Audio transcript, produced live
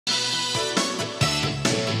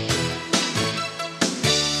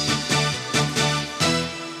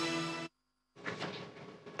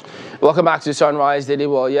Welcome back to Sunrise Daily.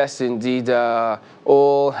 Well, yes, indeed,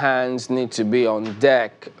 all hands need to be on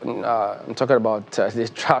deck. I'm talking about the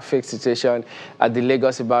traffic situation at the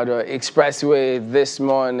Lagos-Ibadan Expressway this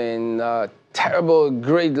morning. Terrible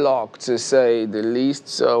gridlock, to say the least.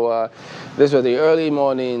 So these were the early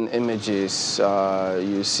morning images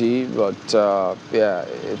you see, but yeah,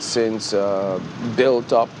 it's since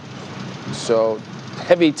built up. So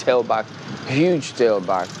heavy tailback, huge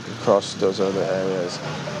tailback across those other areas.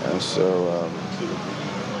 And so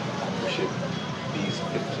appreciate these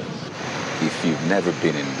pictures if you've never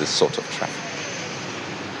been in this sort of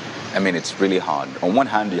traffic. I mean, it's really hard. On one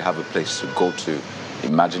hand, you have a place to go to.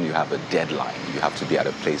 Imagine you have a deadline. You have to be at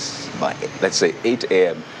a place by, let's say, 8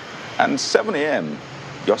 a.m. and 7 a.m.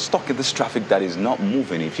 You're stuck in this traffic that is not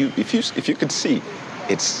moving. If you could see,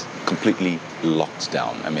 it's completely locked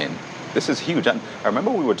down. I mean, this is huge. And I remember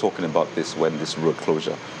we were talking about this when this road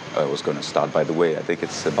closure was going to start. By the way, I think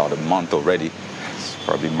it's about a month already. It's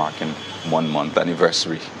probably marking 1 month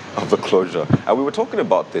anniversary of the closure. And we were talking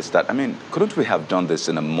about this, that, I mean, couldn't we have done this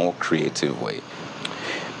in a more creative way?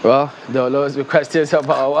 Well, there will always be questions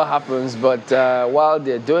about what happens, but while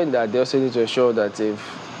they're doing that, they also need to ensure that if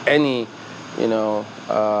any,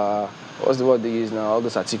 what's the word they use now? All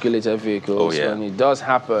those articulated vehicles, when it does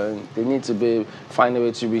happen, they need to find a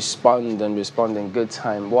way to respond in good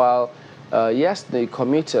time. While yes, the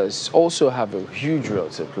commuters also have a huge role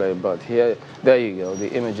to play, but there you go, the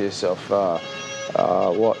images of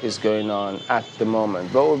what is going on at the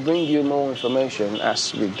moment. But we'll bring you more information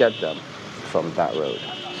as we get them from that road.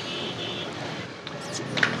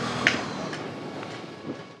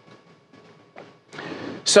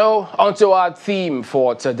 So, onto our theme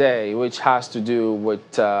for today, which has to do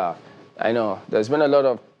with, I know, there's been a lot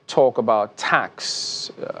of talk about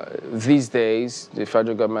tax these days. The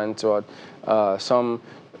federal government, some 7.2,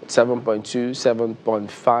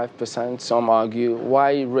 7.5%. Some argue,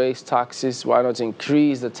 why raise taxes? Why not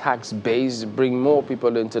increase the tax base, bring more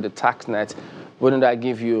people into the tax net? Wouldn't that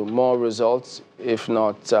give you more results, if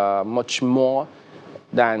not much more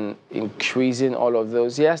than increasing all of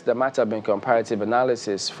those? Yes, there might have been comparative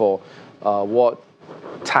analysis for what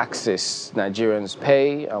taxes Nigerians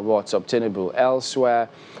pay and what's obtainable elsewhere,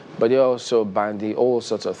 but they also bandy all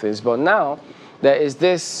sorts of things. But now there is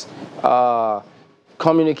this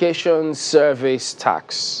communication service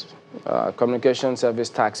tax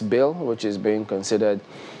bill, which is being considered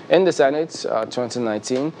in the Senate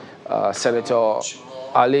 2019. Senator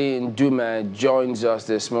Ali Ndume joins us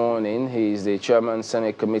this morning. He's the chairman,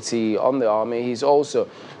 Senate Committee on the Army. He's also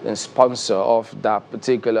the sponsor of that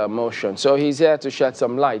particular motion. So he's here to shed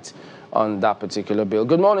some light on that particular bill.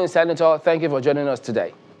 Good morning, Senator. Thank you for joining us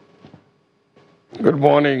today. Good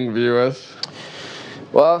morning, viewers.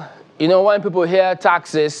 Well, when people hear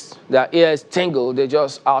taxes, their ears tingle. They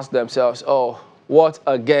just ask themselves, oh, what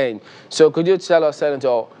again? So could you tell us,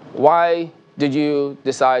 Senator, why did you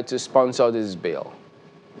decide to sponsor this bill?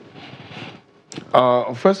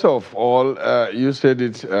 First of all, you said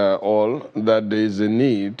it all, that there is a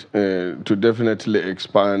need to definitely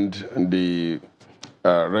expand the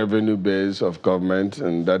revenue base of government,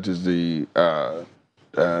 and that is the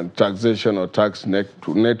taxation or tax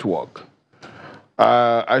network.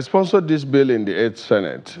 I sponsored this bill in the 8th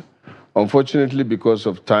Senate. Unfortunately, because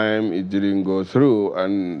of time, it didn't go through,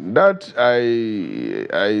 and that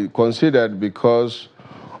I considered because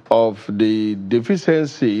of the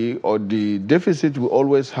deficiency or the deficit we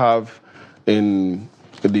always have in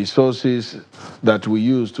the sources that we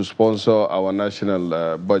use to sponsor our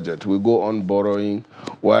national budget. We go on borrowing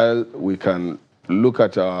while we can look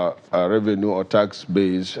at our revenue or tax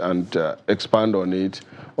base and expand on it,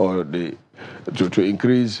 or to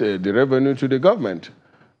increase the revenue to the government.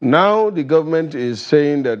 Now the government is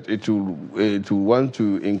saying that it will want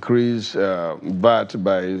to increase VAT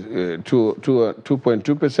by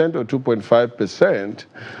 2.2% or 2.5%.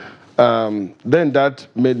 Then that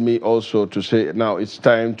made me also to say now it's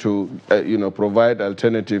time to provide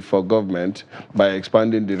alternative for government by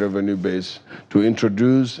expanding the revenue base, to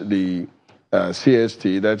introduce the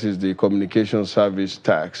CST, that is the communication service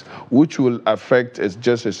tax, which will affect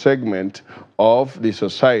just a segment of the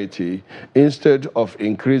society, instead of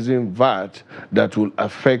increasing VAT that will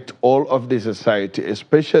affect all of the society,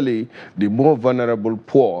 especially the more vulnerable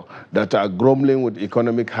poor that are grumbling with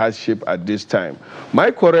economic hardship at this time.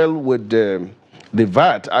 My quarrel with the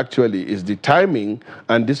VAT actually is the timing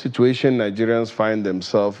and the situation Nigerians find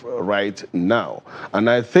themselves right now. And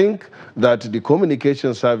I think that the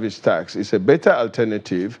communication service tax is a better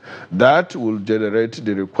alternative that will generate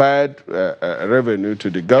the required revenue to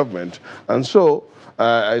the government. And so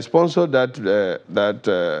I sponsored that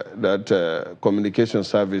communication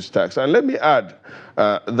service tax. And let me add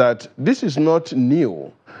that this is not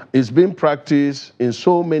new. It's been practiced in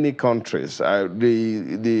so many countries.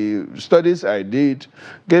 The studies I did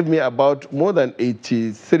gave me about more than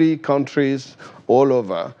 83 countries all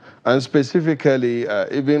over. And specifically,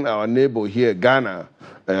 even our neighbor here, Ghana,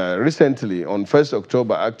 recently, on 1st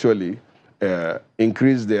October, actually,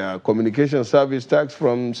 increased their communication service tax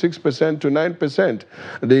from 6% to 9%.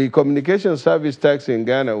 The communication service tax in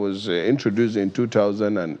Ghana was introduced in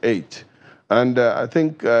 2008. And I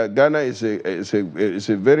think Ghana is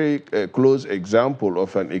a very close example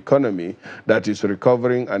of an economy that is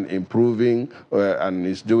recovering and improving and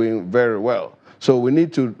is doing very well. So we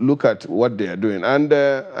need to look at what they are doing.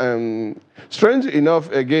 And strange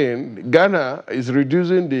enough, again, Ghana is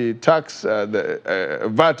reducing the tax,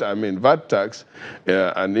 VAT tax,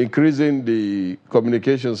 and increasing the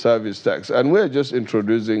communication service tax. And we're just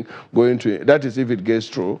introducing, that is if it gets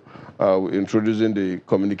through, introducing the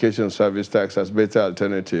communication service tax as better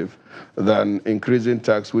alternative than increasing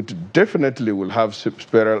tax, which definitely will have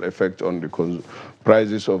spiral effect on the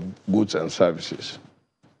prices of goods and services.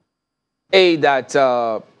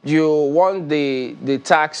 That you want the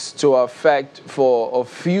tax to affect for a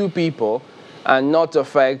few people and not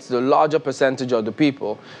affect the larger percentage of the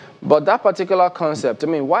people. But that particular concept, I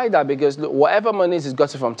mean, why that? Because whatever money is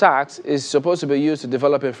gotten from tax is supposed to be used to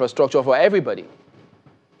develop infrastructure for everybody.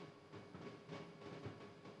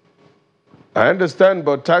 I understand,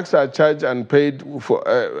 but taxes are charged and paid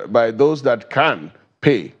for, by those that can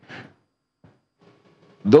pay.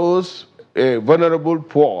 Those vulnerable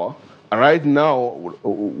poor, right now,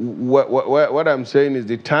 what I'm saying is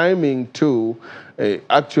the timing too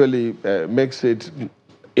actually makes it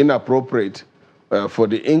inappropriate for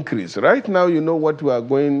the increase. Right now, you know what we are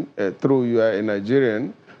going through. You are a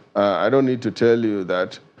Nigerian. I don't need to tell you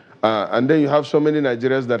that. And then you have so many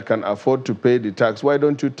Nigerians that can afford to pay the tax. Why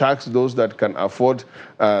don't you tax those that can afford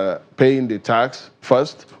paying the tax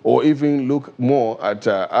first, or even look more at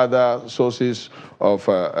other sources of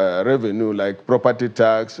revenue, like property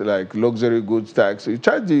tax, like luxury goods tax? You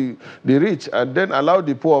charge the rich and then allow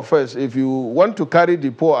the poor first. If you want to carry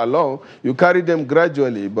the poor along, you carry them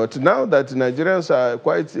gradually. But now that Nigerians are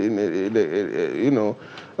quite,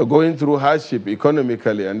 going through hardship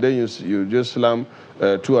economically, and then you just slam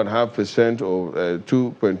 2.5% or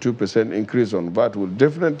 2.2% increase on VAT will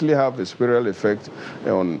definitely have a spiral effect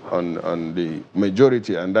on the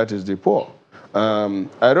majority, and that is the poor.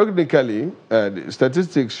 Ironically, the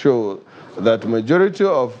statistics show that majority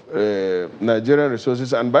of Nigerian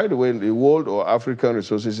resources, and by the way, the world or African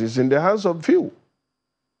resources, is in the hands of few.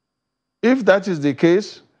 If that is the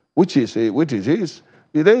case, which it is,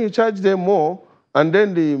 then you charge them more, and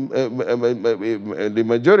then the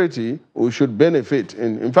majority should benefit.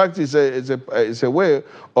 In fact, it's a way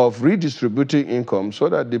of redistributing income so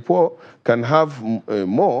that the poor can have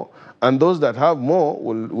more, and those that have more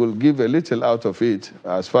will give a little out of it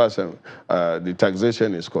as far as the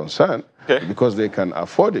taxation is concerned, because they can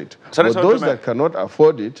afford it. But those that cannot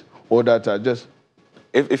afford it, or that are just...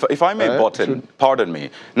 If I may pardon me.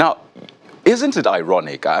 Now, isn't it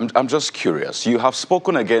ironic? I'm just curious. You have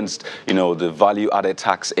spoken against, the value-added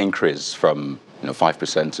tax increase from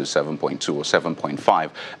 5% to 7.2 or 7.5.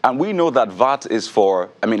 And we know that VAT is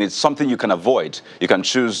it's something you can avoid. You can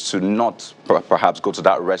choose to not perhaps go to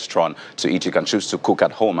that restaurant to eat. You can choose to cook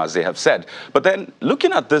at home, as they have said. But then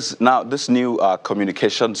looking at this new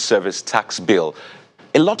communication service tax bill,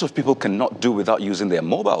 a lot of people cannot do without using their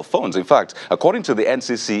mobile phones. In fact, according to the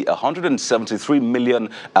NCC, 173 million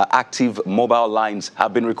active mobile lines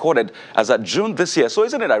have been recorded as at June this year. So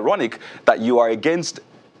isn't it ironic that you are against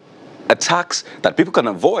a tax that people can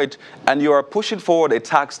avoid, and you are pushing forward a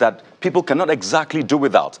tax that people cannot exactly do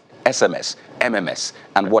without? SMS, MMS,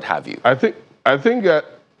 and what have you. I think you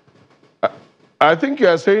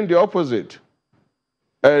are saying the opposite.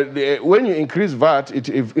 When you increase VAT,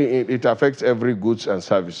 it affects every goods and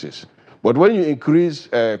services. But when you increase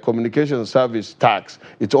communication service tax,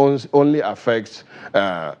 it only affects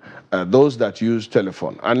those that use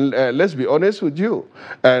telephone. And let's be honest with you,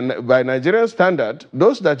 and by Nigerian standard,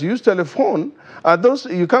 those that use telephone are those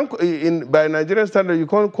you can't. By Nigerian standard, you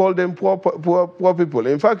can't call them poor people.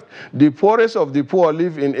 In fact, the poorest of the poor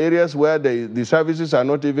live in areas where the services are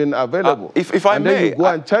not even available. If I and may, then you go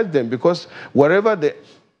and charge them, because wherever they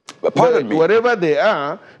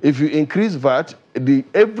are, if you increase VAT,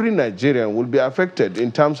 every Nigerian will be affected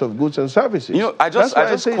in terms of goods and services. I just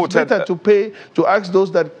say quoted, it's better to ask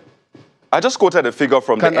those that... I just quoted a figure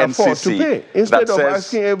from the can afford NCC to pay, instead of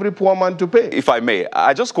asking every poor man to pay. If I may,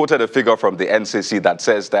 I just quoted a figure from the NCC that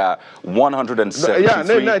says there are 173...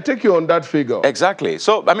 Yeah, I take you on that figure. Exactly.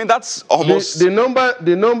 So, I mean, that's almost... The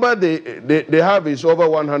number they have is over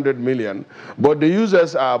 100 million, but the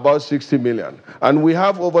users are about 60 million. And we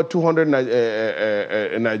have over 200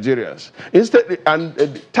 Nigerians. Instead,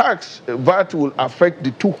 and tax, VAT will affect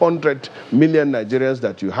the 200 million Nigerians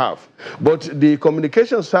that you have. But the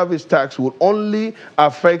communication service tax will only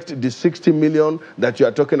affect the 60 million that you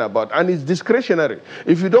are talking about. And it's discretionary.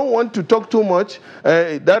 If you don't want to talk too much,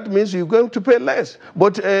 that means you're going to pay less.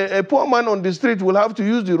 But a poor man on the street will have to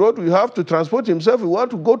use the road, will have to transport himself, he will have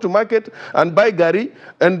to go to market and buy gari.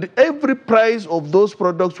 And every price of those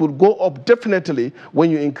products will go up definitely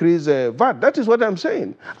when you increase VAT. That is what I'm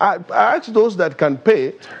saying. I ask those that can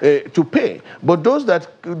pay to pay. But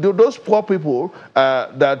those poor people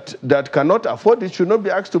that cannot afford it should not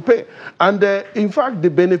be asked to pay. And in fact, the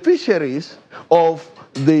beneficiaries of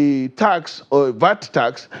the tax or VAT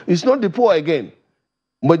tax is not the poor again.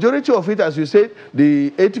 Majority of it, as you said,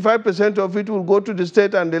 the 85% of it will go to the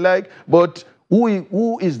state and the like, but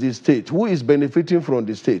who is the state? Who is benefiting from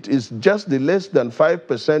the state? It's just the less than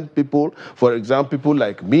 5% people. For example, people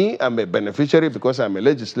like me, I'm a beneficiary because I'm a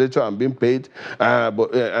legislator, I'm being paid,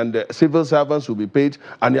 and civil servants will be paid.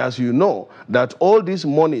 And as you know, that all this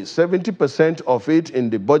money, 70% of it in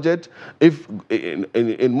the budget, if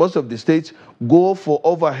in most of the states, go for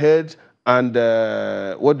overhead and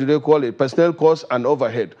what do they call it? Personnel costs and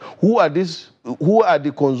overhead. Who are these? Who are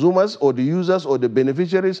the consumers or the users or the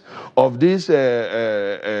beneficiaries of this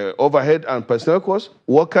overhead and personnel costs?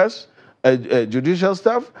 Workers, judicial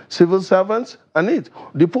staff, civil servants, and it.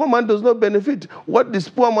 The poor man does not benefit. What this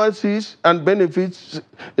poor man sees and benefits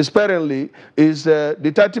sparingly is the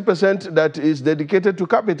 30% that is dedicated to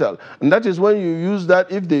capital. And that is when you use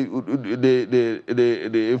that if the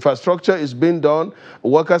infrastructure is being done,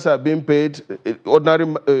 workers are being paid,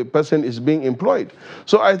 ordinary person is being employed.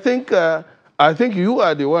 So I think you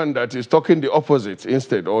are the one that is talking the opposite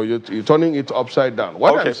instead, or you're turning it upside down.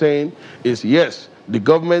 What I'm saying is, yes, the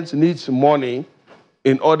government needs money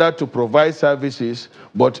in order to provide services,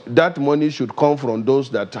 but that money should come from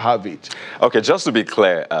those that have it. Okay, just to be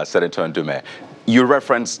clear, Senator Ndume, you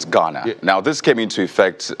referenced Ghana. Yeah. Now, this came into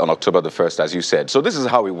effect on October the 1st, as you said. So this is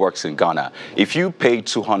how it works in Ghana. If you pay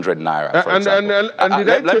 200 naira, for example,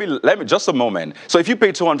 let me just a moment. So if you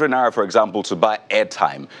pay 200 naira, for example, to buy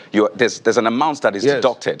airtime, there's an amount that is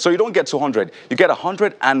deducted. So you don't get 200, you get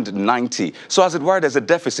 190. So as it were, there's a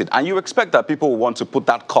deficit, and you expect that people will want to put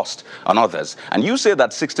that cost on others. And you say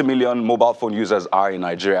that 60 million mobile phone users are in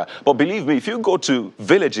Nigeria. But believe me, if you go to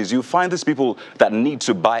villages, you find these people that need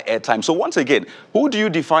to buy airtime. So once again, who do you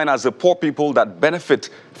define as the poor people that benefit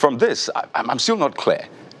from this? I'm still not clear.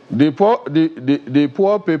 The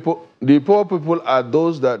poor people are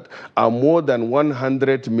those that are more than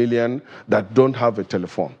 100 million that don't have a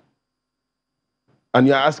telephone. And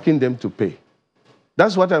you're asking them to pay.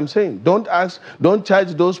 That's what I'm saying. Don't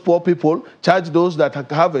charge those poor people, charge those that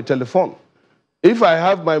have a telephone. If I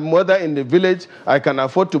have my mother in the village, I can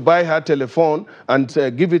afford to buy her telephone and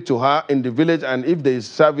give it to her in the village, and if there is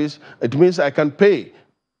service, it means I can pay.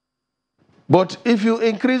 But if you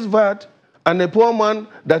increase VAT, and a poor man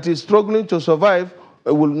that is struggling to survive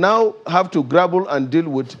will now have to grapple and deal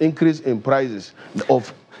with increase in prices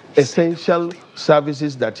of essential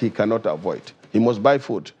services that he cannot avoid. He must buy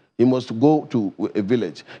food. He must go to a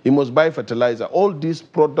village. He must buy fertilizer. All these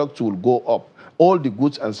products will go up. All the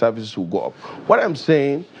goods and services will go up. What I'm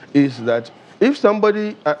saying is that if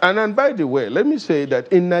somebody, and by the way, let me say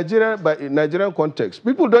that in Nigeria, in Nigerian context,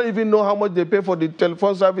 people don't even know how much they pay for the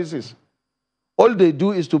telephone services. All they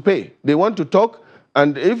do is to pay. They want to talk,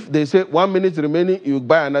 and if they say 1 minute remaining, you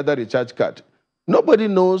buy another recharge card. Nobody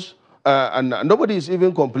knows, and nobody is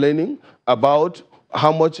even complaining about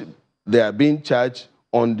how much they are being charged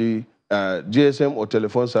on the GSM or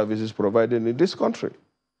telephone services provided in this country.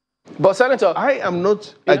 But Senator, I am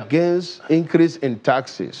not against increase in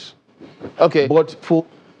taxes. Okay. But for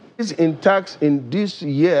increase in tax in this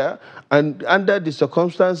year and under the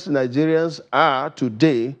circumstances Nigerians are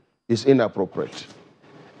today is inappropriate.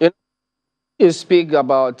 You speak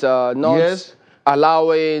about not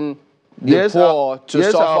allowing the poor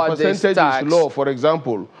to suffer this tax. Our percentage is low, for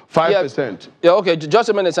example, 5%. Yeah, okay, just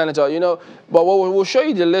a minute, Senator. But we'll show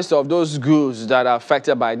you the list of those goods that are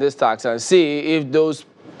affected by this tax and see if those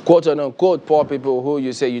quote-unquote poor people who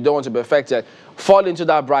you say you don't want to be affected fall into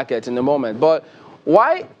that bracket in a moment. But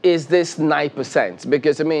why is this 9%?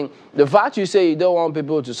 Because, I mean, the VAT you say you don't want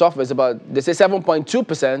people to suffer is about, they say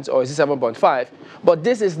 7.2% or is it 7.5%? But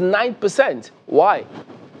this is 9%. Why?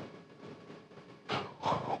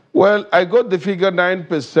 Well, I got the figure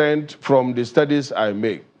 9% from the studies I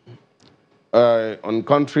make on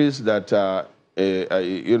countries that are,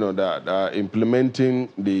 that are implementing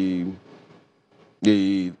the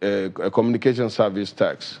communication service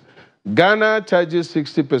tax. Ghana charges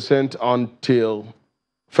 60% until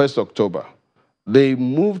 1st October. They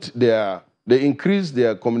increased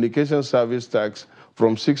their communication service tax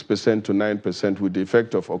from 6% to 9% with the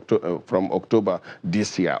effect of from October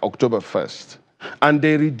this year, October 1st. And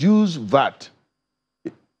they reduced VAT.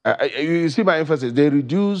 You see my emphasis, they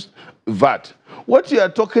reduced VAT. What you are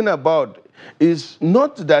talking about is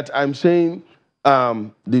not that I'm saying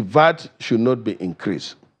the VAT should not be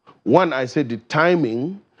increased. One, I said the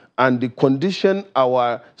timing and the condition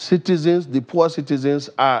our citizens, the poor citizens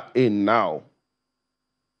are in now,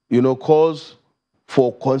 calls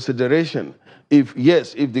for consideration. If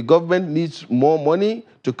the government needs more money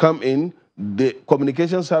to come in, the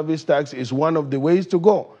communication service tax is one of the ways to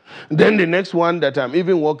go. Then the next one that I'm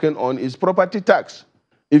even working on is property tax.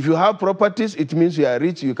 If you have properties, it means you are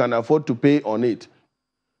rich, you can afford to pay on it.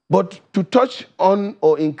 But to touch on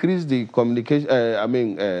or increase the communication,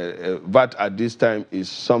 VAT at this time is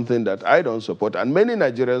something that I don't support, and many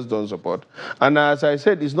Nigerians don't support. And as I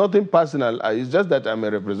said, it's nothing personal. It's just that I'm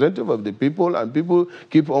a representative of the people, and people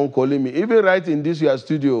keep on calling me. Even right in this year's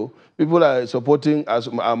studio, people are supporting,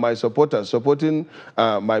 my supporters, supporting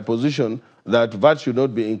my position that VAT should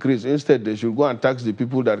not be increased. Instead, they should go and tax the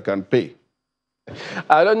people that can pay.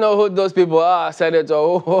 I don't know who those people are, Senator,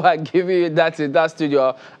 who are giving you that in that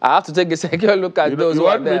studio. I have to take a second look at those who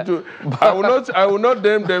are there. I will not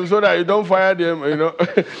name them so that you don't fire them,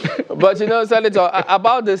 But, Senator,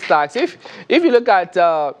 about this tax, if you look at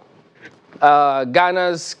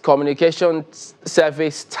Ghana's Communication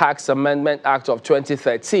Service Tax Amendment Act of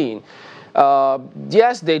 2013,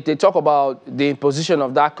 yes, they talk about the imposition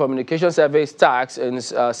of that communication service tax in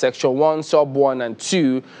Section 1, Sub 1 and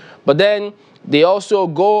 2, but then they also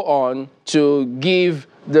go on to give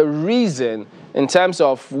the reason in terms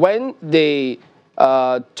of when they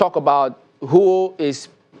talk about who should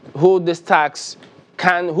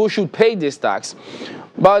pay this tax.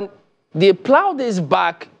 But they plow this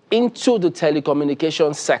back into the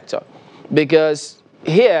telecommunications sector, because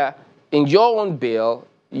here in your own bill,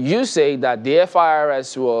 you say that the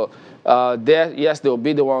FIRS will, they'll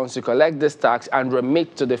be the ones to collect this tax and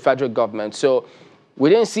remit to the federal government. So we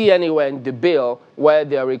didn't see anywhere in the bill where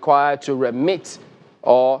they're required to remit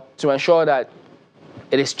or to ensure that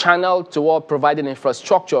it is channeled toward providing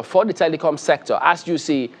infrastructure for the telecom sector, as you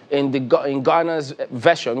see in Ghana's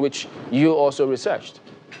version, which you also researched.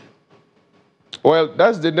 Well,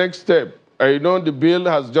 that's the next step. The bill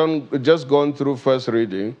has just gone through first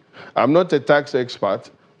reading. I'm not a tax expert.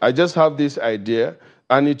 I just have this idea,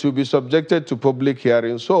 and it will be subjected to public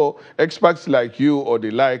hearing. So experts like you or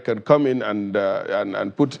the like can come in and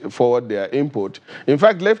put forward their input. In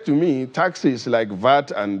fact, left to me, taxes like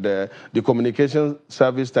VAT and the communication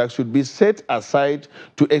service tax should be set aside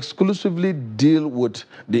to exclusively deal with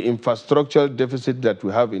the infrastructure deficit that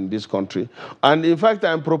we have in this country. And in fact,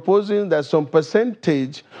 I'm proposing that some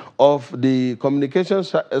percentage of the communication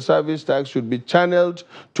service tax should be channeled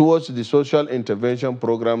towards the social intervention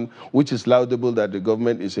program, which is laudable that the government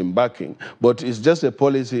is embarking, but it's just a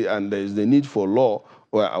policy, and there is the need for law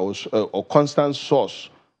or constant source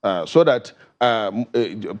so that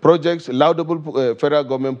projects, laudable federal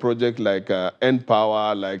government projects like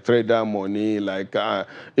N-Power, like Trader Money, like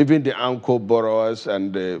even the ANCO borrowers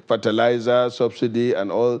and the fertilizer subsidy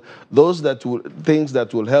and all those things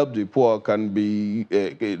that will help the poor can be,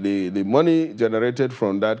 the money generated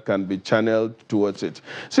from that can be channeled towards it.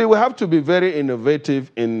 See, we have to be very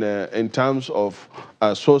innovative in terms of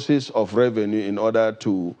sources of revenue in order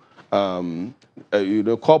to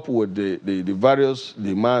cope with the various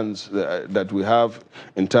demands that we have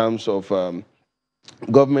in terms of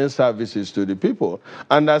government services to the people.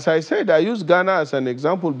 And as I said, I use Ghana as an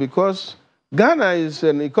example because Ghana is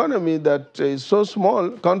an economy that is so small,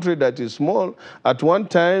 country that is small. At one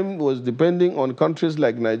time was depending on countries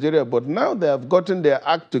like Nigeria, but now they have gotten their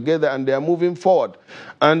act together and they are moving forward.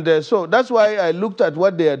 And so that's why I looked at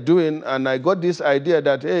what they are doing, and I got this idea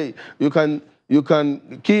that, hey, you can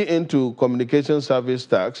key into communication service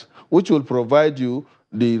tax, which will provide you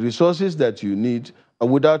the resources that you need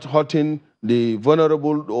without hurting the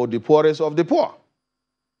vulnerable or the poorest of the poor.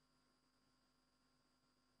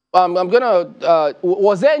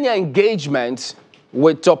 Was there any engagement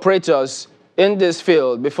with operators in this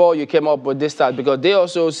field before you came up with this tax? Because they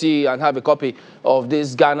also see and have a copy of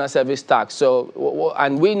this Ghana service tax. So,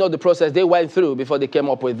 and we know the process they went through before they came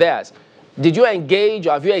up with theirs. Did you engage,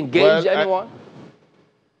 or have you engaged anyone?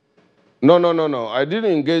 No, no, no, no. I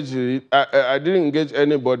didn't engage. I didn't engage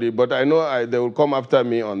anybody, but I know they will come after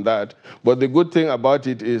me on that. But the good thing about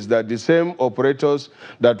it is that the same operators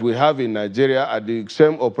that we have in Nigeria are the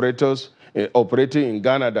same operators operating in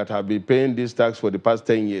Ghana that have been paying this tax for the past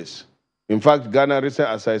 10 years. In fact, Ghana,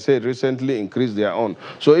 as I said, recently increased their own.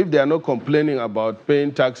 So if they are not complaining about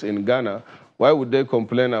paying tax in Ghana, why would they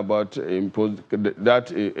complain about introducing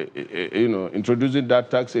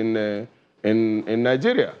that tax in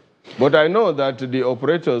Nigeria? But I know that the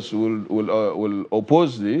operators will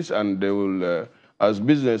oppose this, and they will, as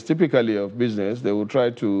business, typically of business, they will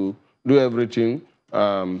try to do everything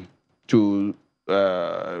to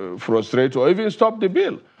frustrate or even stop the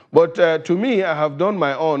bill. But to me, I have done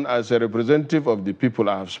my own as a representative of the people.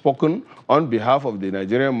 I have spoken on behalf of the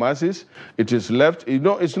Nigerian masses. It is left,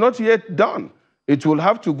 it's not yet done. It will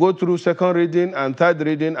have to go through second reading and third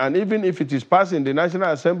reading, and even if it is passed in the National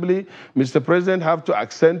Assembly, Mr. President have to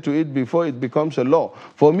accent to it before it becomes a law.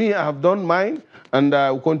 For me, I have done mine, and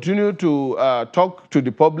I will continue to talk to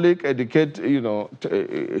the public, educate,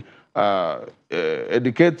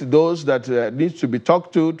 educate those that needs to be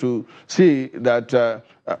talked to see that,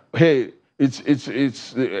 hey, it's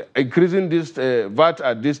increasing this VAT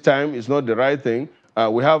at this time is not the right thing.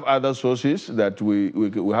 We have other sources that we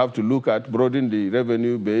have to look at, broaden the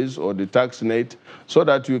revenue base or the tax net, so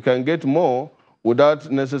that you can get more without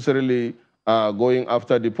necessarily going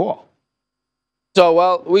after the poor. So,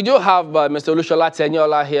 well, we do have Mr.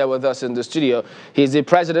 Teniola here with us in the studio. He's the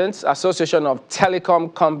president, Association of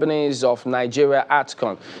Telecom Companies of Nigeria,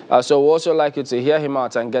 ATCON. So we'd also like you to hear him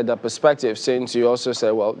out and get the perspective, since you also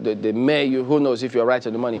say, well, the mayor, who knows if you're right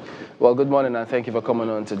on the money. Well, good morning, and thank you for coming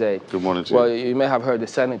on today. Good morning to you. Well, you may have heard the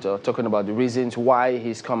senator talking about the reasons why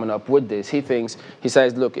he's coming up with this. He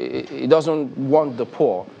says, look, he doesn't want the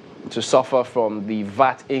poor to suffer from the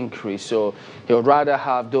VAT increase. So he would rather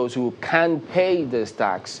have those who can pay this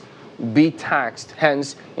tax be taxed,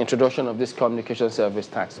 hence introduction of this communication service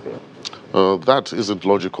tax bill. That isn't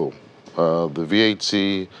logical. The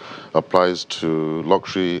VAT applies to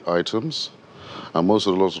luxury items, and most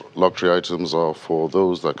of those luxury items are for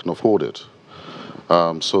those that can afford it.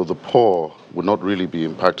 So the poor would not really be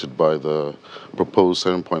impacted by the proposed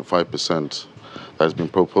 7.5% that has been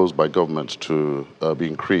proposed by government to be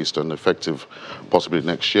increased and effective possibly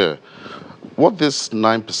next year. What this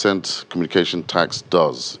 9% communication tax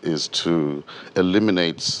does is to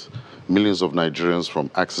eliminate millions of Nigerians from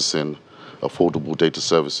accessing affordable data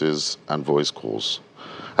services and voice calls.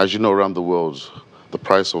 As you know, around the world, the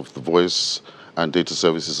price of the voice and data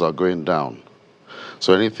services are going down.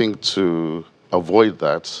 So anything to avoid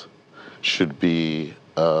that should be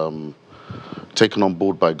taken on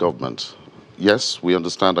board by government. Yes, we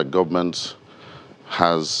understand that government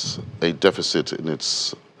has a deficit in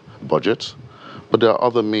its budget, but there are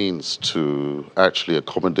other means to actually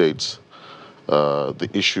accommodate the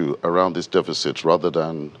issue around this deficit rather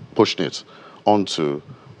than pushing it onto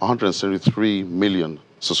 173 million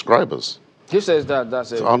subscribers. He says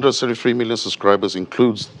that's it. 173 million subscribers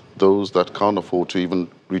includes those that can't afford to even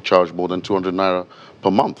recharge more than 200 naira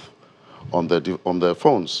per month on their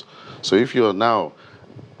phones. So if you are now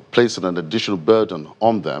placing an additional burden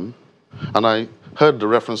on them, and I heard the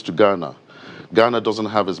reference to Ghana. Ghana doesn't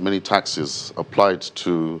have as many taxes applied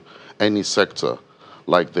to any sector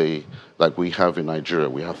like we have in Nigeria.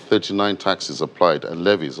 We have 39 taxes applied and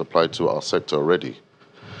levies applied to our sector already.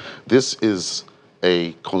 This is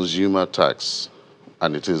a consumer tax,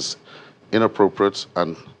 and it is inappropriate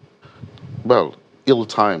and, well,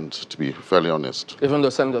 ill-timed, to be fairly honest. Even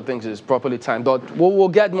though Senator thinks it's properly timed. But we'll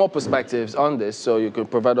get more perspectives on this, so you can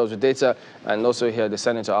provide us with data and also hear the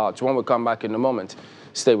Senator out. When we come back in a moment,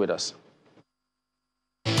 stay with us.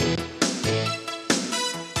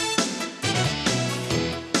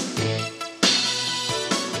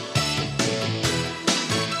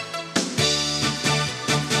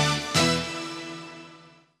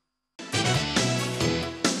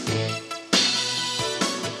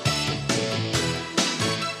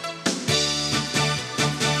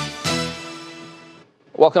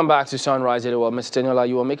 Welcome back to Sunrise. Well, Mr. Teniola,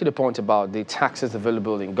 you were making a point about the taxes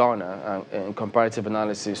available in Ghana and comparative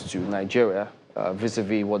analysis to Nigeria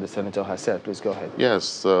vis-a-vis what the Senator has said. Please go ahead.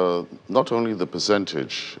 Yes, not only the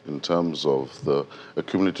percentage in terms of the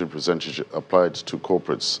accumulative percentage applied to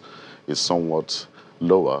corporates is somewhat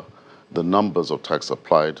lower, the numbers of tax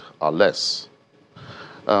applied are less.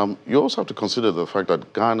 You also have to consider the fact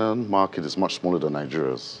that Ghanaian market is much smaller than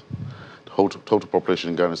Nigeria's. The total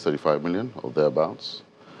population in Ghana is 35 million or thereabouts.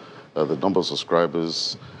 The number of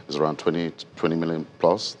subscribers is around 20 million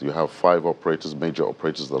plus. You have 5 operators, major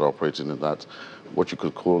operators that are operating in that, what you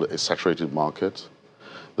could call a saturated market.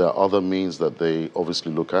 There are other means that they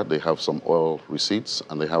obviously look at. They have some oil receipts,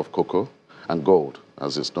 and they have cocoa and gold,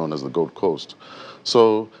 as it's known as the Gold Coast.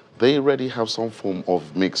 So they already have some form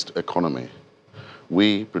of mixed economy.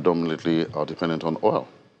 We predominantly are dependent on oil.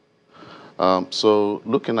 So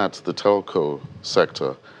looking at the telco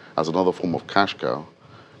sector as another form of cash cow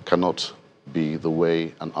cannot be the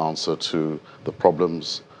way and answer to the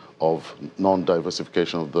problems of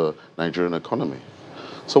non-diversification of the Nigerian economy.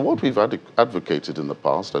 So what we've advocated in the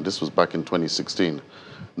past, and this was back in 2016,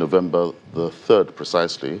 November the 3rd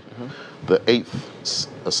precisely, the 8th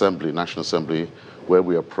Assembly, National Assembly, where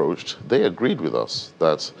we approached, they agreed with us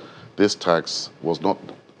that this tax was not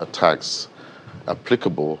a tax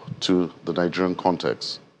applicable to the Nigerian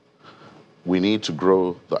context. We need to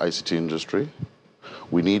grow the ICT industry.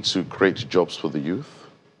 We need to create jobs for the youth.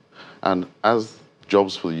 And as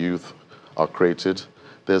jobs for the youth are created,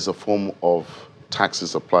 there's a form of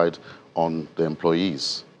taxes applied on the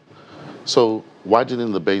employees. So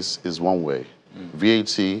widening the base is one way.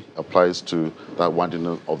 VAT applies to that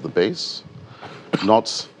widening of the base, not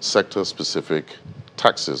sector-specific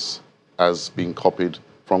taxes as being copied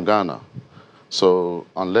from Ghana. So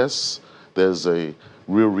unless there's a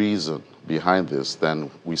real reason behind this,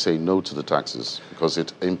 then we say no to the taxes because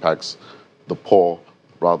it impacts the poor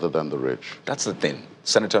rather than the rich. That's the thing.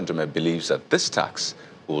 Senator Ndume believes that this tax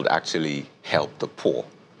will actually help the poor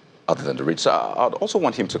other than the rich. So I'd also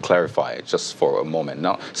want him to clarify it just for a moment.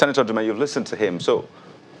 Now, Senator Ndume, you've listened to him. So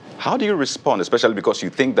how do you respond, especially because you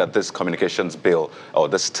think that this communications bill, or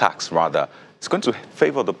this tax rather, is going to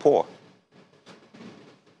favor the poor?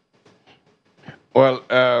 Well,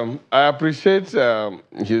 I appreciate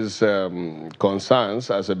his concerns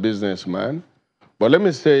as a businessman. But let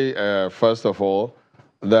me say, first of all,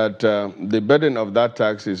 that the burden of that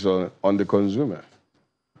tax is on the consumer.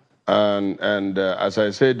 And as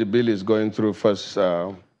I said, the bill is going through first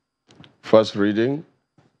reading,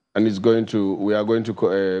 and we are going to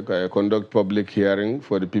conduct public hearing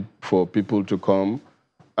for people to come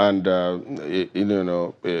and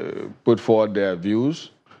put forward their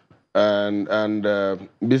views. And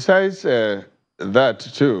besides that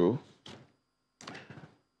too,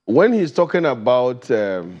 when he's talking about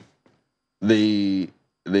the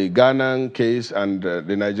Ghanaian case and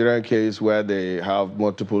the Nigerian case where they have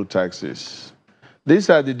multiple taxes, these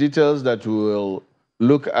are the details that we will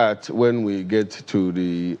look at when we get to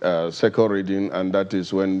the second reading, and that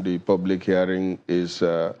is when the public hearing is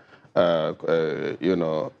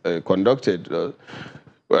conducted.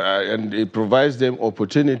 And it provides them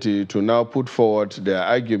opportunity to now put forward their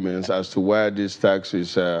arguments as to why this tax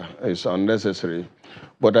is unnecessary.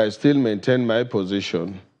 But I still maintain my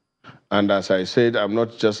position. And as I said, I'm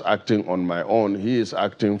not just acting on my own. He is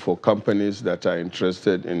acting for companies that are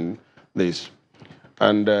interested in this.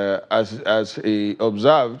 And as he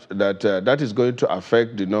observed, that is going to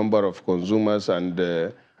affect the number of consumers and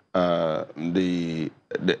as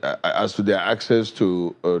to their access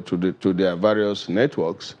to their various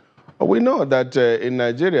networks. We know that in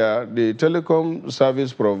Nigeria, the telecom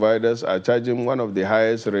service providers are charging one of the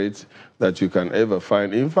highest rates that you can ever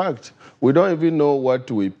find. In fact, we don't even know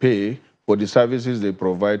what we pay for the services they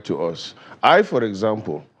provide to us. I, for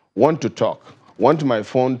example, want to talk, want my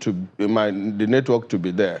phone the network to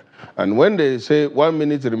be there. And when they say 1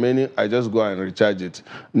 minute remaining, I just go and recharge it.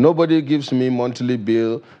 Nobody gives me monthly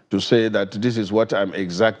bill to say that this is what I'm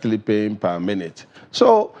exactly paying per minute.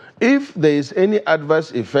 So if there is any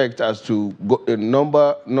adverse effect as to a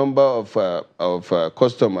number of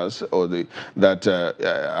customers or that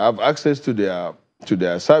have access to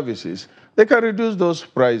their services, they can reduce those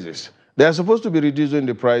prices. They are supposed to be reducing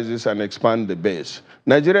the prices and expand the base.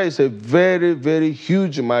 Nigeria is a very, very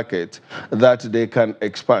huge market that they can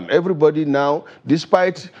expand. Everybody now,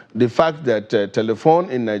 despite the fact that telephone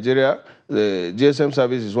in Nigeria, the GSM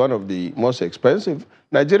service is one of the most expensive,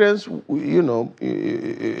 Nigerians,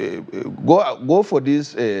 go for these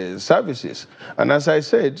services. And as I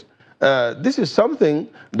said, this is something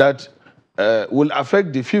that will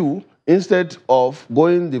affect the few instead of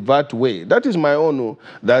going the VAT way. That is my own,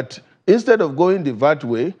 that instead of going the VAT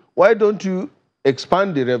way, why don't you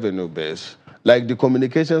expand the revenue base, like the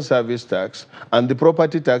communication service tax and the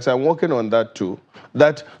property tax? I'm working on that too.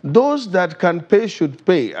 That those that can pay should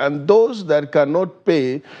pay, and those that cannot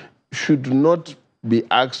pay should not be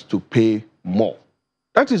asked to pay more.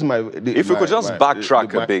 That is if we could just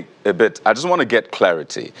backtrack a bit, I just want to get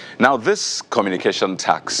clarity. Now, this communication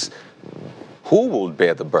tax, who will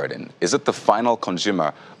bear the burden? Is it the final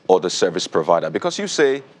consumer or the service provider? Because you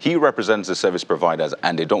say he represents the service providers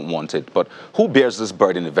and they don't want it, but who bears this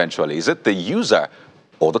burden eventually? Is it the user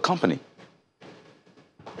or the company?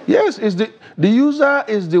 Yes, the user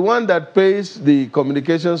is the one that pays the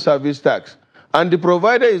communication service tax, and the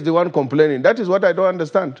provider is the one complaining. That is what I don't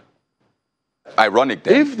understand. Ironic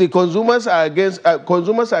then. If the consumers are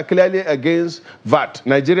clearly against VAT,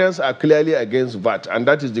 Nigerians are clearly against VAT, and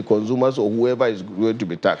that is the consumers or whoever is going to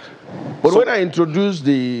be taxed. But when I introduce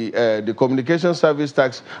the communication service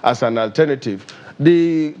tax as an alternative,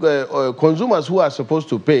 the consumers who are supposed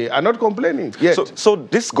to pay are not complaining yet. So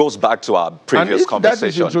this goes back to our previous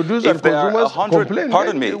conversation. That is introduced and consumers complain,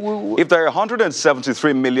 pardon me, if there are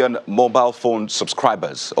 173 million mobile phone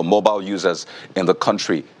subscribers or mobile users in the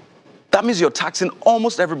country, that means you're taxing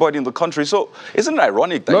almost everybody in the country. So isn't it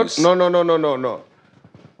ironic that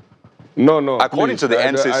No. According to the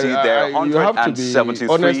NCC, there are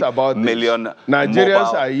 173 million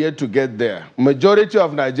Nigerians are yet to get there. Majority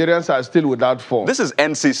of Nigerians are still without phone. This is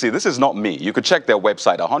NCC. This is not me. You could check their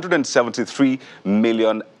website. 173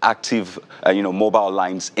 million active, mobile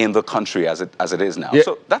lines in the country as it is now. Yeah.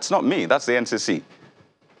 So that's not me. That's the NCC.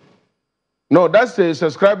 No, that's the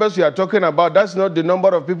subscribers you are talking about. That's not the number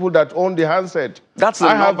of people that own the handset. That's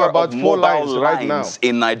the number of mobile lines right now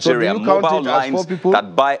in Nigeria. So mobile lines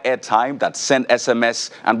that buy airtime, that send SMS,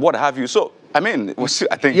 and what have you. So, I mean,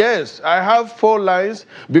 I think... Yes, I have 4 lines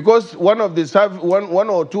because one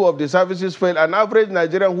or two of the services fail. An average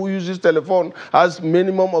Nigerian who uses telephone has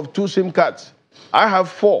minimum of 2 SIM cards. I have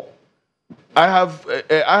 4. I have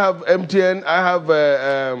MTN, I have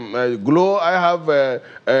Glo, I have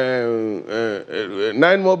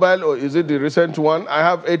 9 Mobile, or is it the recent one? I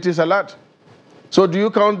have 80 Salat. So do you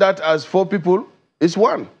count that as 4 people? It's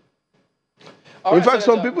 1. In fact,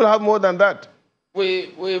 some people have more than that.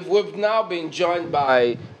 We've now been joined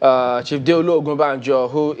by Chief Teniola Ogunbanjo,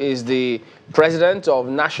 who is the president of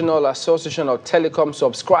National Association of Telecom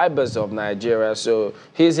Subscribers of Nigeria. So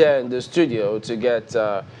he's here in the studio to get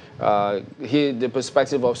the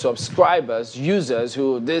perspective of subscribers, users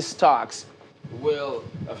who this tax will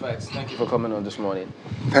affect. Thank you for coming on this morning.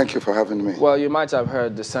 Thank you for having me. Well, you might have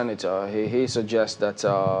heard the senator. He suggests that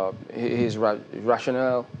his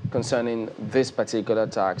rationale concerning this particular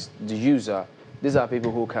tax, the user, these are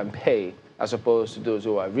people who can pay as opposed to those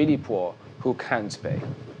who are really poor who can't pay.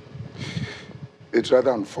 It's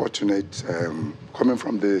rather unfortunate coming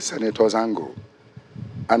from the senator's angle.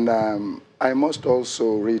 And I must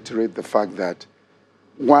also reiterate the fact that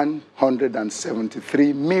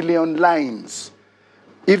 173 million lines,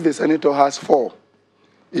 if the senator has 4,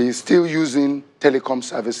 he is still using telecom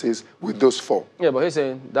services with those 4. Yeah, but he's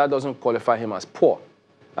saying that doesn't qualify him as poor.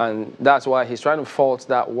 And that's why he's trying to fault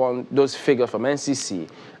those figures from NCC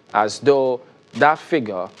as though that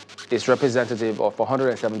figure is representative of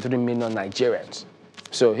 173 million Nigerians.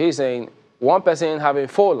 So he's saying one person having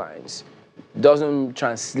 4 lines doesn't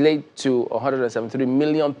translate to 173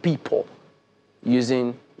 million people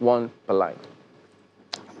using 1 per line.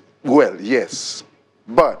 Well, yes.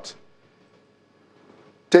 But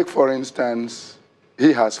take, for instance,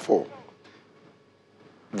 he has 4.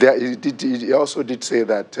 He also did say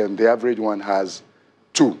that the average one has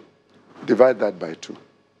 2. Divide that by 2.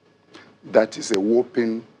 That is a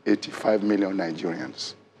whopping 85 million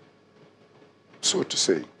Nigerians, so to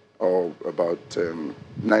say, or about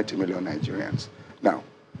 90 million Nigerians. Now,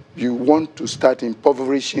 you want to start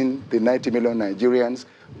impoverishing the 90 million Nigerians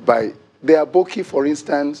by, the Aboki, for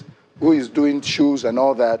instance, who is doing shoes and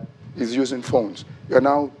all that, is using phones. You're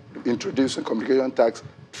now introducing communication tax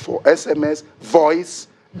for SMS, voice,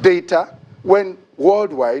 data, when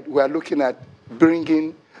worldwide we are looking at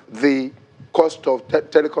bringing the cost of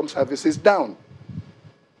telecom services down.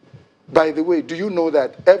 By the way, do you know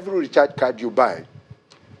that every recharge card you buy,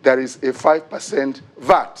 there is a 5%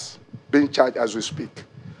 VAT being charged as we speak?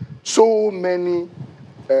 So many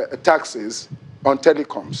taxes on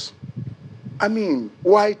telecoms. I mean,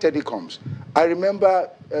 why telecoms? I remember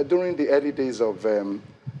during the early days of Minister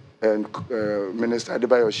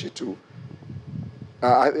Adebayo Shitu,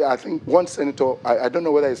 I think one senator, I don't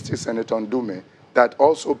know whether it's still Senator Ndume, that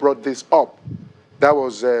also brought this up. That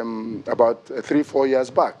was about 3-4 years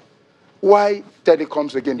back. Why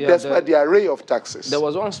telecoms again, despite the array of taxes? There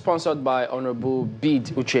was one sponsored by Honorable Bid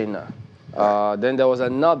Uchenna. Then there was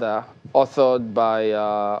another authored by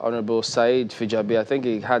Honorable Said Fijabi. I think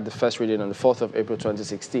he had the first reading on the 4th of April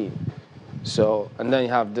 2016. So, and then you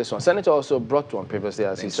have this one. Senator also brought one previously,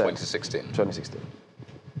 as he said. 2016. 2016.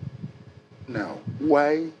 Now,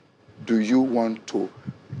 why do you want to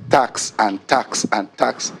tax and tax and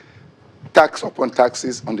tax, tax upon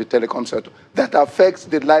taxes on the telecom sector that affects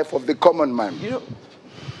the life of the common man? You know,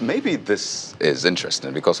 maybe this is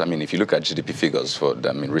interesting because, I mean, if you look at GDP figures for,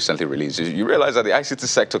 recently released, you realize that the ICT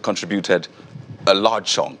sector contributed a large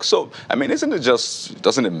chunk. So, I mean,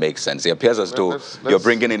 doesn't it make sense? It appears as though you're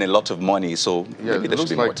bringing in a lot of money, so yeah, maybe there should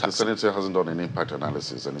be more more tax. tax. The senator hasn't done an impact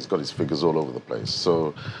analysis, and he's got his figures all over the place.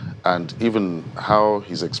 So, and even how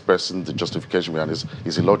he's expressing the justification behind this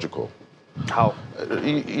is illogical. How?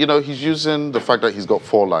 You know, he's using the fact that he's got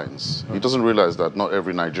 4 lines. He doesn't realize that not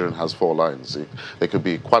every Nigerian has 4 lines. There could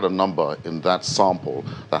be quite a number in that sample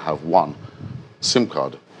that have 1 SIM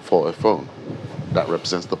card for a phone. That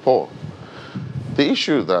represents the poor. The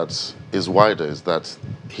issue that is wider is that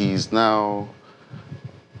he's now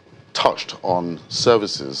touched on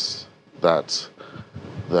services that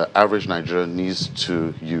the average Nigerian needs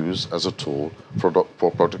to use as a tool for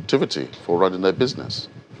productivity, for running their business.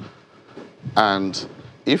 And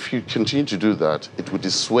if you continue to do that, it would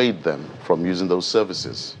dissuade them from using those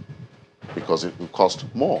services because it will cost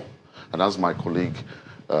more. And as my colleague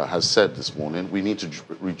has said this morning, we need to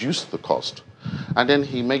reduce the cost. And then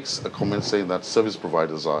he makes a comment saying that service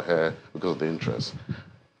providers are here because of the interest.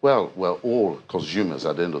 Well, we're all consumers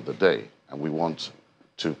at the end of the day, and we want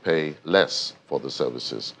to pay less for the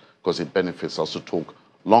services because it benefits us to talk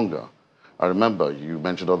longer. I remember you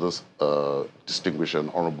mentioned others, distinguished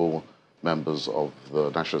and honorable members of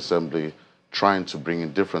the National Assembly trying to bring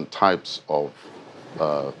in different types of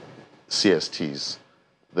CSTs.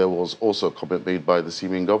 There was also a comment made by the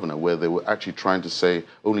Syrian governor where they were actually trying to say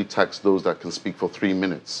only tax those that can speak for 3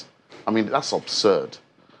 minutes. I mean, that's absurd.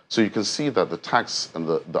 So you can see that the tax and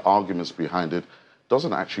the arguments behind it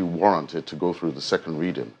doesn't actually warrant it to go through the second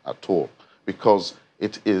reading at all, because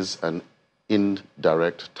it is an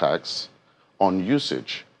indirect tax on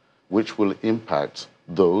usage, which will impact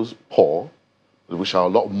those poor, which are a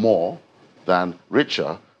lot more than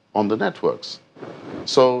richer on the networks.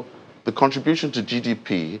 So the contribution to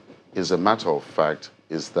GDP is a matter of fact,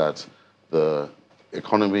 is that the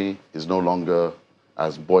economy is no longer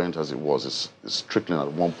as buoyant as it was. It's trickling at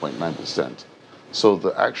 1.9%. So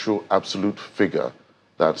the actual absolute figure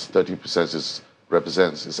that 30%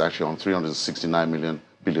 represents is actually on $369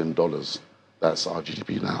 billion. That's our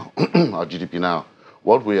GDP now. Our GDP now.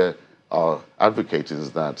 What we are advocating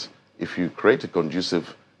is that if you create a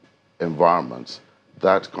conducive environment,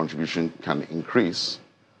 that contribution can increase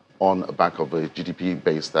on the back of a GDP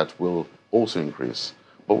base that will also increase.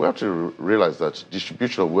 But we have to realize that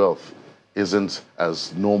distribution of wealth isn't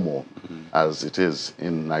as normal as it is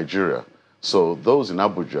in Nigeria. So those in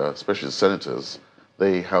Abuja, especially the senators,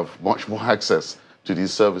 they have much more access to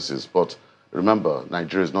these services. But remember,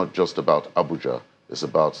 Nigeria is not just about Abuja. It's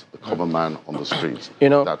about the common man on the street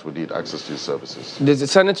that would need access to these services. The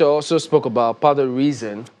senator also spoke about part of the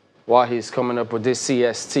reason why he's coming up with this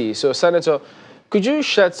CST. So, Senator, could you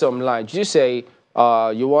shed some light? Did you say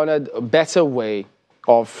you wanted a better way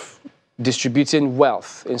of distributing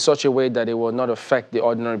wealth in such a way that it will not affect the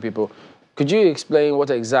ordinary people? Could you explain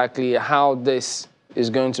how this is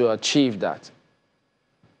going to achieve that?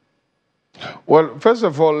 Well, first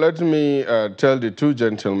of all, let me tell the 2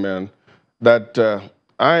 gentlemen that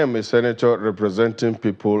I am a senator representing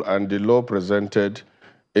people, and the law presented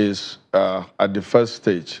is at the first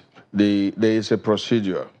stage. There is a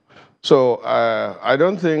procedure. So I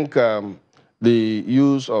don't think the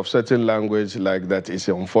use of certain language like that is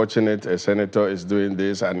unfortunate. A senator is doing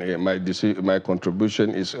this, and my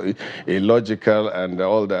contribution is illogical, and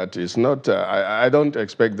all that is not. I don't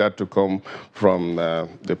expect that to come from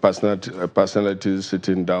the personalities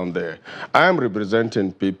sitting down there. I am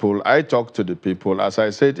representing people. I talk to the people. As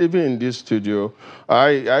I said, even in this studio,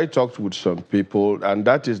 I talked with some people, and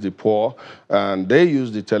that is the poor, and they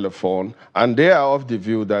use the telephone, and they are of the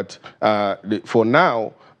view that for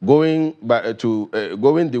now, going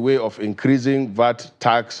the way of increasing VAT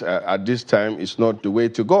tax at this time is not the way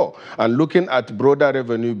to go. And looking at broader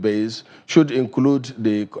revenue base should include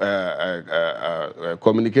the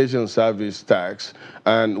communication service tax,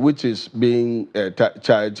 and which is being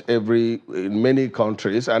charged in many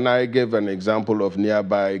countries. And I gave an example of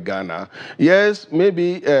nearby Ghana. Yes,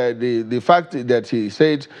 maybe the fact that he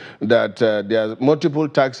said that there are multiple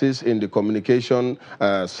taxes in the communication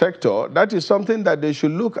sector, that is something that they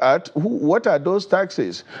should look at. What are those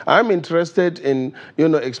taxes? I'm interested in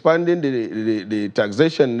expanding the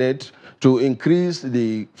taxation net to increase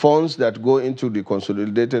the funds that go into the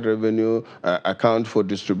consolidated revenue account for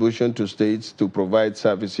distribution to states to provide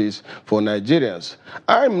services for Nigerians.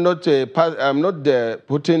 I'm not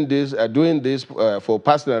doing this for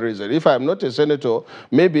personal reason. If I'm not a senator,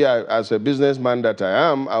 maybe as a businessman that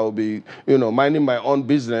I am, I will be minding my own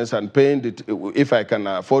business and paying it. If I can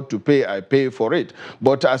afford to pay, I pay for it.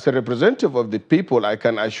 But But as a representative of the people, I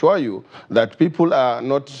can assure you that people are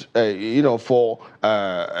not, for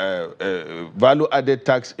value-added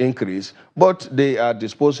tax increase, but they are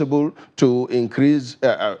disposable to increase,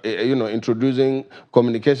 introducing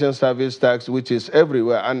communication service tax, which is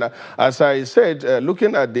everywhere. And as I said,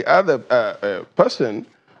 looking at the other person,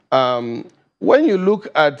 when you look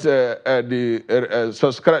at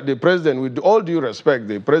the president, with all due respect,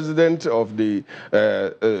 the president of the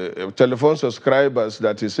telephone subscribers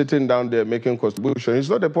that is sitting down there making contribution,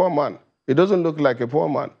 he's not a poor man. He doesn't look like a poor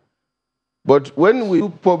man. But when we do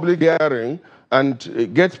public hearing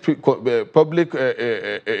and get public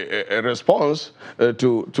response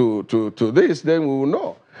to this, then we will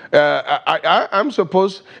know. I'm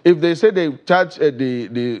supposed, if they say they charge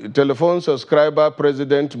the telephone subscriber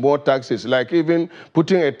president more taxes, like even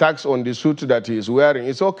putting a tax on the suit that he is wearing,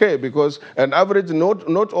 it's okay, because an average,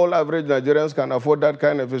 not all average Nigerians can afford that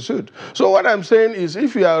kind of a suit. So what I'm saying is,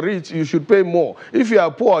 if you are rich, you should pay more. If you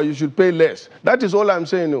are poor, you should pay less. That is all I'm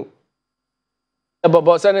saying. No.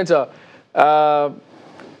 But Senator,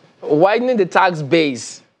 widening the tax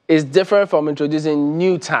base is different from introducing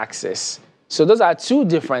new taxes. So those are two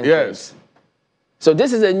different things. So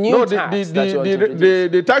this is a new tax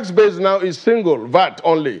the tax base now is single, VAT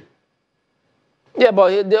only. Yeah,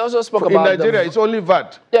 but they also spoke about... In Nigeria, it's only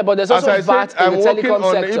VAT. Yeah, but there's also VAT in the telecom sector. I'm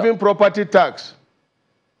working on even property tax.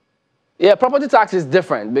 Yeah, property tax is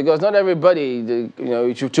different because not everybody,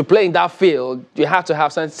 to play in that field, you have to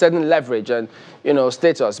have certain leverage and,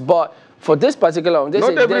 status. But for this particular one,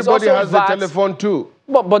 not everybody has VAT, the telephone too.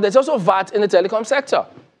 But there's also VAT in the telecom sector.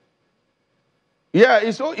 Yeah,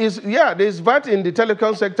 there's VAT in the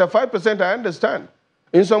telecom sector, 5%, I understand.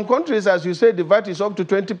 In some countries, as you say, the VAT is up to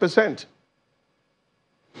 20%.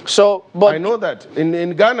 So, but I know that.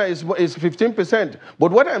 In Ghana, it's 15%.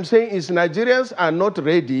 But what I'm saying is Nigerians are not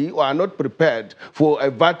ready or are not prepared for a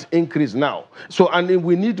VAT increase now. So, and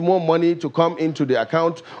we need more money to come into the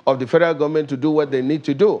account of the federal government to do what they need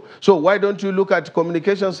to do. So why don't you look at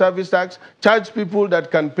communication service tax, charge people that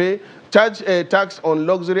can pay, charge a tax on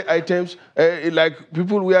luxury items, like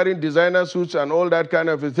people wearing designer suits and all that kind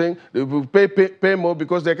of a thing. They will pay more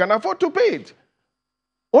because they can afford to pay it.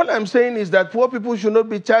 All I'm saying is that poor people should not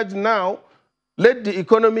be charged now. Let the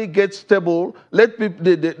economy get stable. Let people,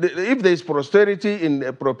 if there is prosperity in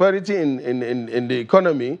the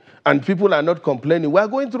economy and people are not complaining, we are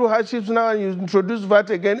going through hardships now, and you introduce VAT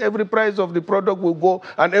again, every price of the product will go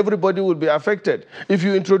and everybody will be affected. If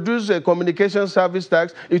you introduce a communication service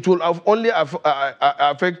tax, it will only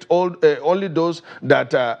affect only those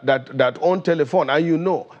that own telephone, and you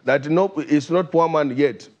know that it's not poor man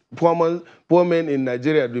yet. Poor men in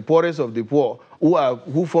Nigeria, the poorest of the poor,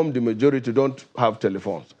 who form the majority, don't have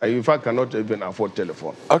telephones. In fact, cannot even afford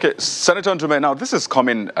telephone. Okay, Senator Ndume, now this is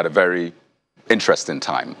coming at a very interesting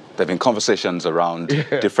time. There have been conversations around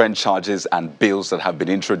different charges and bills that have been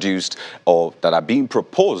introduced or that are being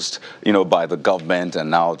proposed, by the government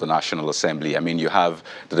and now the National Assembly. I mean, you have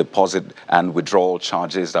the deposit and withdrawal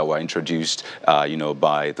charges that were introduced,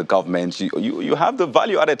 by the government. You have the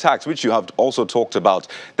value-added tax, which you have also talked about.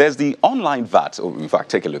 There's the online VAT. Oh, in fact,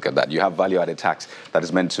 take a look at that. You have value-added tax that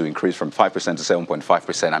is meant to increase from 5% to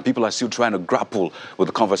 7.5%, and people are still trying to grapple with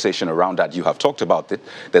the conversation around that. You have talked about it.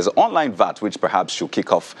 There's online VAT, which perhaps should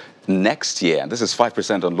kick off next year, and this is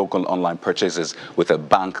 5% on local online purchases with a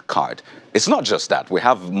bank card. It's not just that. We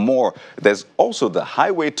have more. There's also the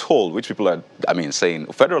highway toll, which people are, saying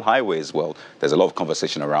federal highways, well, there's a lot of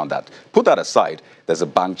conversation around that. Put that aside. There's the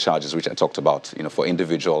bank charges, which I talked about, for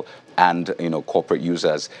individual and, corporate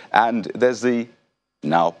users. And there's the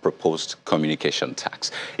now proposed communication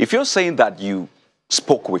tax. If you're saying that you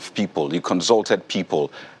spoke with people, you consulted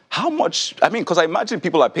people, how much, because I imagine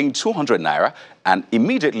people are paying 200 naira and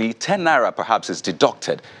immediately 10 naira perhaps is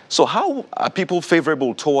deducted. So how are people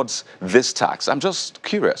favorable towards this tax? I'm just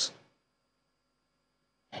curious.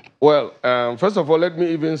 Well, first of all, let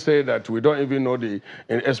me even say that we don't even know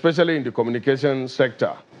especially in the communication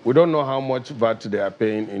sector, we don't know how much VAT they are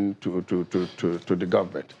paying to the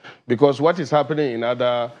government. Because what is happening in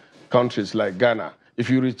other countries like Ghana, if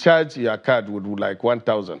you recharge your card with like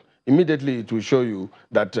 1,000, immediately it will show you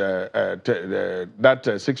that that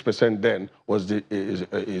 6% then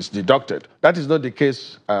is deducted. That is not the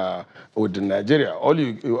case with Nigeria. All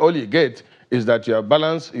you get is that your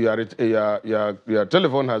balance, your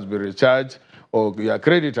telephone has been recharged, or your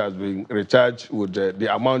credit has been recharged with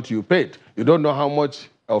the amount you paid. You don't know how much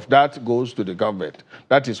of that goes to the government.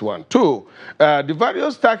 That is one. Two, the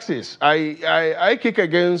various taxes. I kick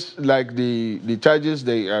against like the charges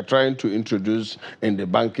they are trying to introduce in the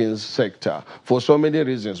banking sector for so many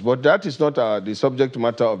reasons. But that is not the subject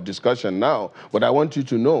matter of discussion now. But I want you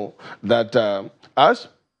to know that as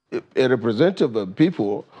a representative of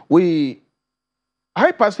people,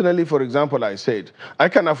 I personally, for example, I said, I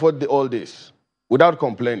can afford all this without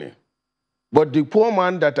complaining. But the poor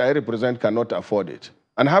man that I represent cannot afford it,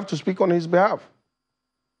 and I have to speak on his behalf.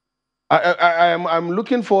 I'm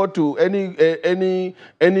looking forward to any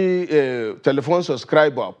telephone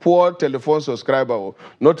subscriber, poor telephone subscriber,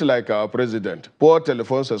 not like our president, poor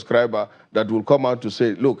telephone subscriber that will come out to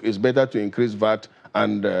say, look, it's better to increase VAT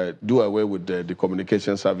and do away with the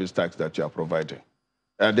communication service tax that you are providing.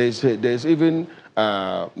 There's even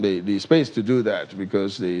the space to do that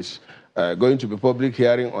because there's going to be public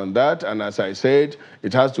hearing on that. And as I said,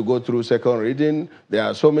 it has to go through second reading. There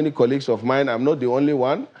are so many colleagues of mine. I'm not the only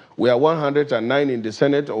one. We are 109 in the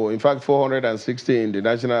Senate, or in fact 460 in the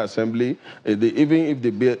National Assembly. Even if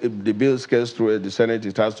the bill scales through the Senate,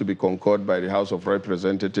 it has to be concurred by the House of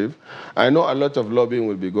Representatives. I know a lot of lobbying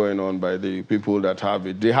will be going on by the people that have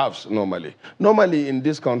it. They have normally. Normally in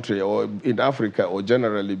this country or in Africa or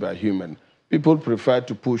generally by human, people prefer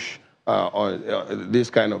to push this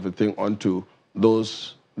kind of a thing onto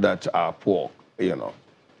those that are poor, you know.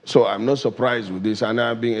 So I'm not surprised with this, and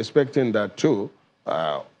I've been expecting that too.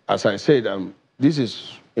 As I said, this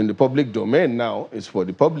is in the public domain now. It's for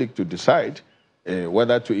the public to decide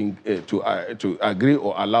whether to agree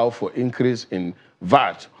or allow for increase in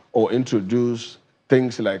VAT or introduce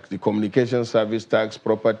things like the communication service tax,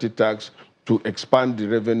 property tax, to expand the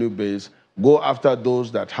revenue base, go after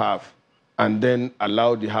those that have, and then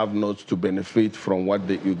allow the have-nots to benefit from what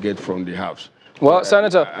you get from the haves. Well,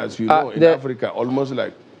 Senator, as you know, in Africa, almost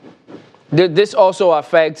like... This also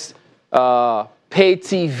affects pay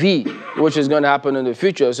TV, which is going to happen in the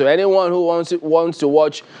future. So anyone who wants to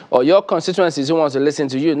watch, or your constituencies who wants to listen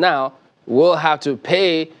to you now, will have to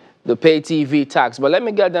pay the pay TV tax. But let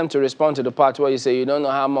me get them to respond to the part where you say you don't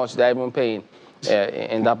know how much they're even paying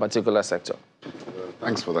in that particular sector.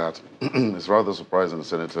 Thanks for that. It's rather surprising the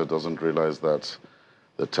senator doesn't realize that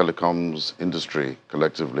the telecoms industry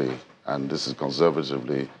collectively, and this is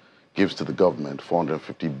conservatively, gives to the government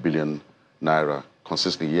 450 billion naira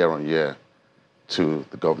consistently year on year to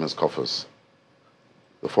the government's coffers.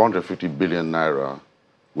 The 450 billion naira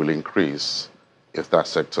will increase if that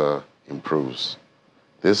sector improves.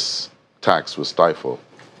 This tax will stifle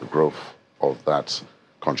the growth of that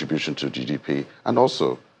contribution to GDP and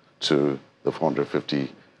also to the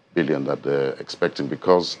 450 billion that they're expecting,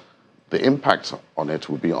 because the impact on it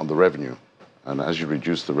will be on the revenue. And as you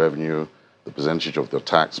reduce the revenue, the percentage of the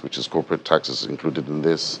tax, which is corporate taxes included in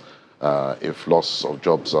this, if loss of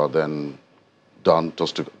jobs are then done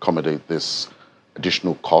just to accommodate this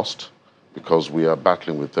additional cost, because we are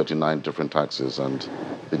battling with 39 different taxes and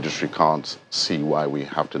the industry can't see why we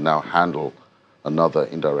have to now handle another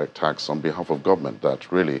indirect tax on behalf of government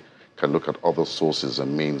that really can look at other sources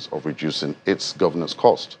and means of reducing its governance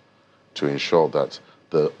cost to ensure that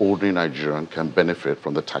the ordinary Nigerian can benefit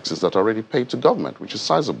from the taxes that are already paid to government, which is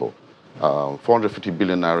sizable. 450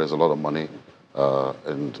 billion naira is a lot of money,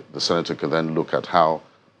 and the senator can then look at how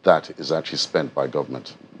that is actually spent by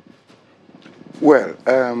government. Well,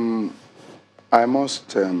 I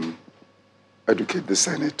must educate the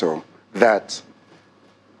senator that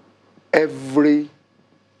the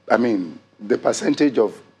percentage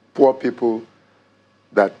of poor people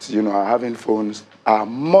that are having phones are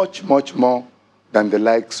much, much more than the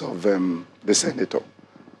likes of the senator.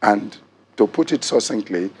 And to put it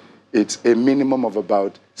succinctly, it's a minimum of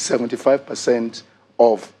about 75%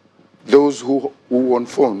 of those who own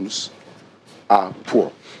phones are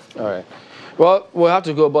poor. All right. Well, we'll have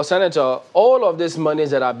to go. But, Senator, all of these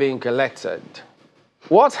monies that are being collected,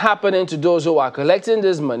 what's happening to those who are collecting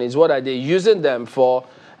these monies? What are they using them for?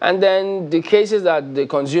 And then the cases that the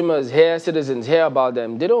consumers hear, citizens hear about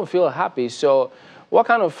them, they don't feel happy. So what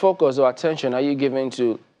kind of focus or attention are you giving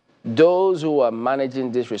to those who are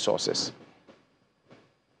managing these resources?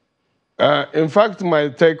 In fact, my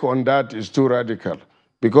take on that is too radical,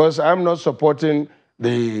 because I'm not supporting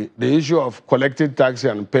the issue of collecting tax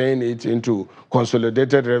and paying it into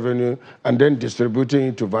consolidated revenue and then distributing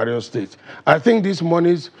it to various states. I think these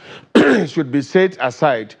monies should be set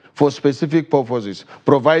aside for specific purposes: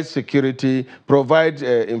 provide security, provide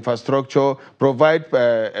infrastructure, provide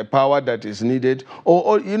power that is needed,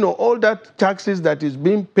 or all that taxes that is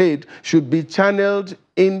being paid should be channeled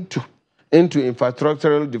into into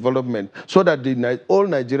infrastructural development so that all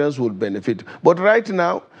Nigerians will benefit. But right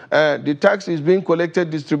now, the tax is being collected,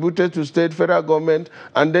 distributed to state, federal government,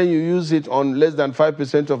 and then you use it on less than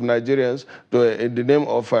 5% of Nigerians in the name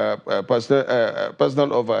of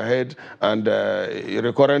personal overhead and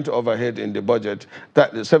recurrent overhead in the budget.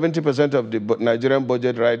 70% of the Nigerian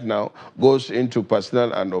budget right now goes into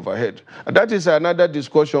personal and overhead. And that is another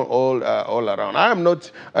discussion all around. I am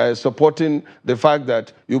not supporting the fact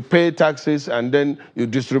that you pay taxes and then you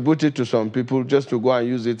distribute it to some people just to go and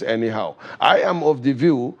use it anyhow. I am of the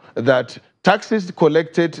view that taxes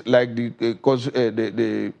collected like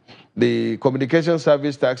the communication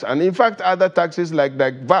service tax, and in fact other taxes like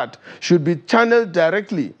VAT, should be channeled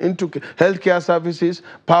directly into healthcare services,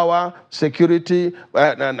 power, security,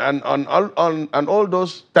 and all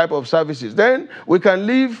those type of services. Then we can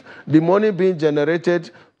leave the money being generated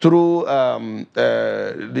through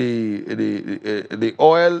the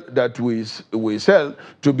oil that we sell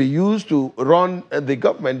to be used to run the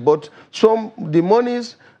government. But the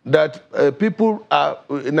monies that people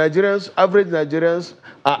Nigerians, average Nigerians,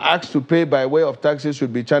 are asked to pay by way of taxes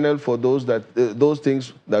should be channeled for those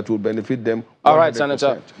things that will benefit them. 100%. All right,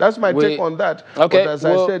 Senator. That's my take on that. Okay, but as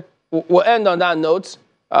I said, we'll end on that note.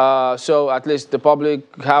 So at least the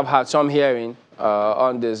public have had some hearing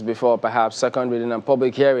on this before, perhaps second reading and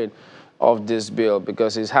public hearing of this bill,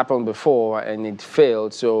 because it's happened before and it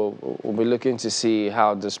failed. So we'll be looking to see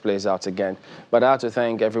how this plays out again. But I have to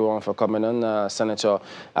thank everyone for coming on. Senator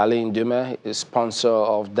Ali Ndume is sponsor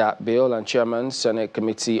of that bill and chairman, Senate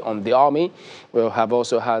Committee on the Army. We'll have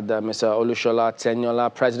also had Mr. Olushola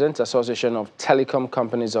Teniola, President, Association of Telecom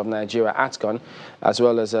Companies of Nigeria, ATCON, as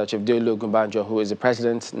well as Chief Delu Ogunbanjo, who is the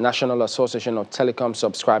President, National Association of Telecom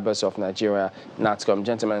Subscribers of Nigeria, NATCOM.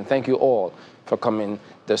 Gentlemen, thank you all for coming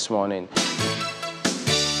this morning.